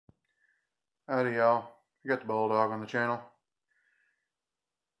Howdy y'all, you got the Bulldog on the channel.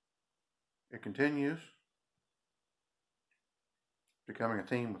 It continues becoming a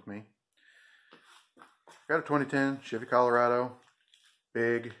theme with me. Got a 2010 Chevy Colorado,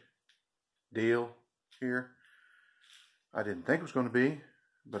 big deal here. I didn't think it was going to be,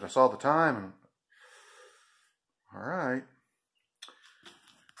 but I saw the time and alright.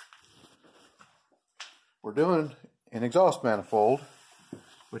 We're doing an exhaust manifold,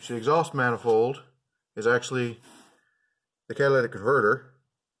 which the exhaust manifold is actually the catalytic converter,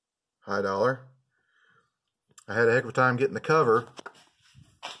 high dollar. I had a heck of a time getting the cover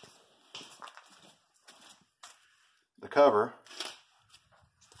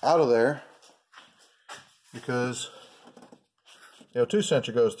out of there because the O2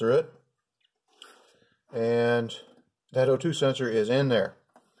 sensor goes through it, and that O2 sensor is in there.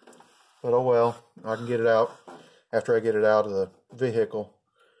 But oh well, I can get it out after I get it out of the vehicle.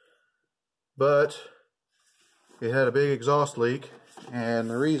 But it had a big exhaust leak, and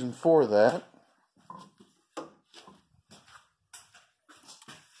the reason for that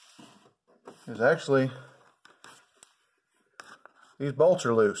is actually these bolts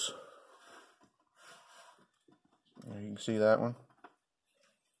are loose. You can see that one.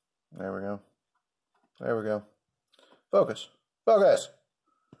 There we go. There we go. Focus. Focus.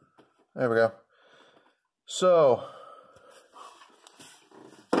 There we go. So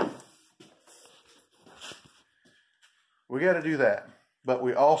we got to do that, but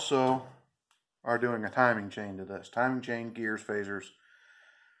we also are doing a timing chain to this. Timing chain, gears, phasers,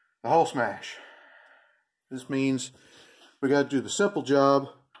 the whole smash. This means we got to do the simple job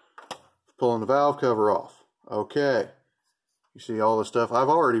of pulling the valve cover off. Okay, you see all this stuff. I've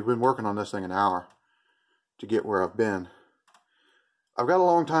already been working on this thing an hour to get where I've been. I've got a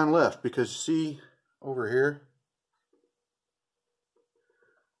long time left because you see over here,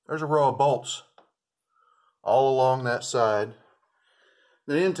 there's a row of bolts all along that side.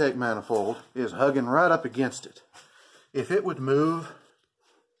 The intake manifold is hugging right up against it. If it would move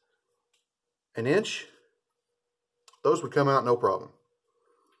an inch, those would come out no problem.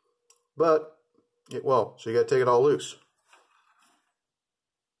 But it won't, so you got to take it all loose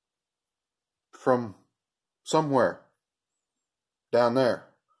from somewhere down there.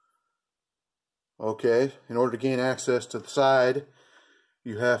 Okay, in order to gain access to the side,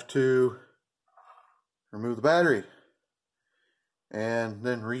 you have to remove the battery and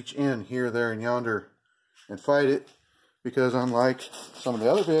then reach in here, there, and yonder and fight it, because unlike some of the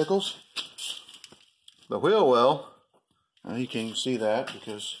other vehicles, the wheel well, you can't even see that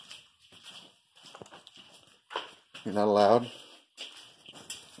because you're not allowed.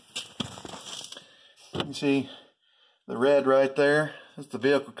 You see the red right there, that's the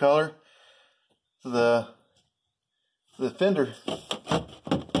vehicle color. The fender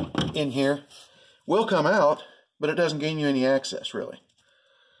in here will come out, but it doesn't gain you any access really.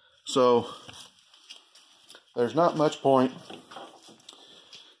 So there's not much point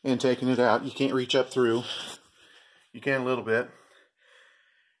in taking it out. You can't reach up through. You can a little bit.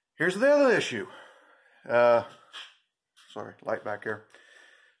 Here's the other issue. Sorry, light back here.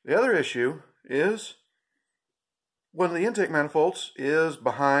 The other issue is one of the intake manifolds is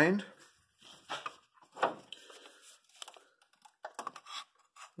behind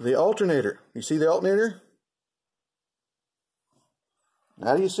the alternator. You see the alternator?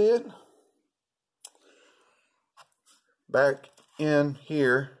 How do you see it? Back in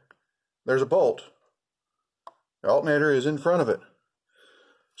here, there's a bolt. The alternator is in front of it.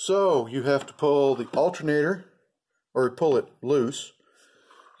 So you have to pull the alternator, or pull it loose.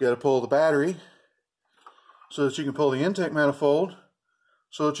 You got to pull the battery so that you can pull the intake manifold,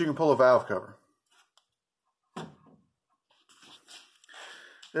 so that you can pull a valve cover.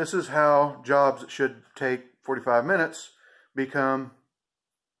 This is how jobs that should take 45 minutes become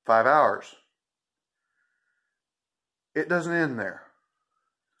 5 hours. It doesn't end there.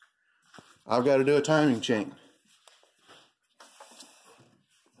 I've got to do a timing chain.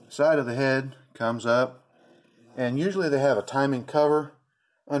 The side of the head comes up, and usually they have a timing cover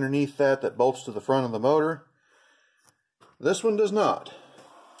underneath that bolts to the front of the motor. This one does not.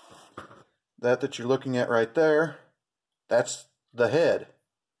 That you're looking at right there, that's the head.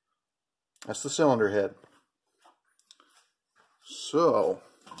 That's the cylinder head. So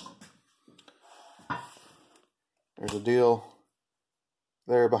there's a deal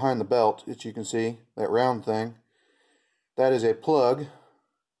there behind the belt that you can see, that round thing. That is a plug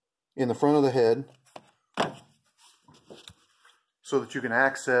in the front of the head so that you can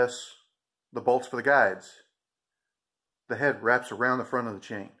access the bolts for the guides. The head wraps around the front of the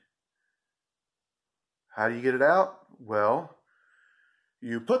chain. How do you get it out? Well,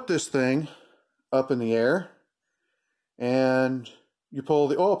 you put this thing up in the air and you pull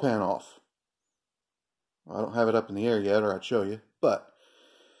the oil pan off. I don't have it up in the air yet, or I'd show you, but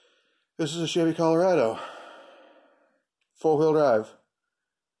this is a Chevy Colorado, 4-wheel drive.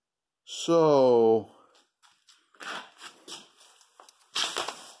 So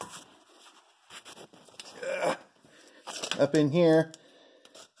up in here,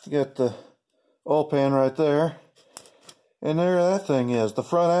 you got the oil pan right there, and there that thing is, the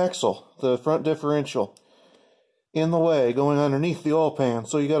front axle, the front differential, in the way, going underneath the oil pan.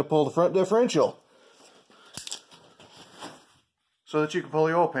 So you got to pull the front differential so that you can pull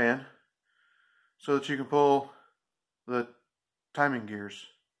the oil pan, so that you can pull the timing gears.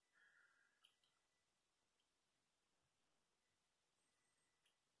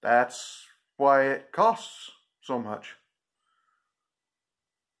 That's why it costs so much.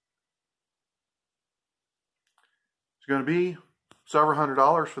 It's going to be several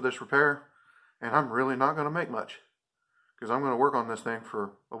 $100s for this repair, and I'm really not going to make much because I'm going to work on this thing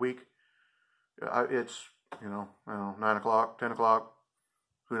for a week. It's, you know, 9 o'clock, 10 o'clock,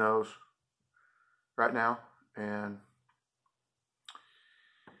 who knows, right now, and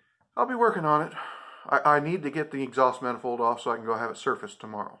I'll be working on it. I need to get the exhaust manifold off so I can go have it surfaced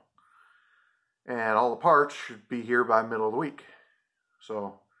tomorrow. And all the parts should be here by middle of the week.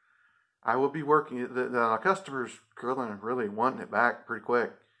 So I will be working. The customer's grilling and really wanting it back pretty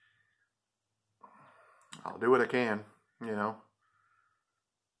quick. I'll do what I can, you know.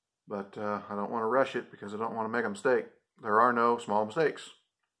 But I don't want to rush it because I don't want to make a mistake. There are no small mistakes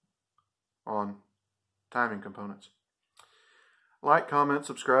on timing components. Like, comment,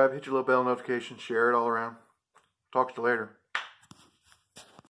 subscribe, hit your little bell notification, share it all around. Talk to you later.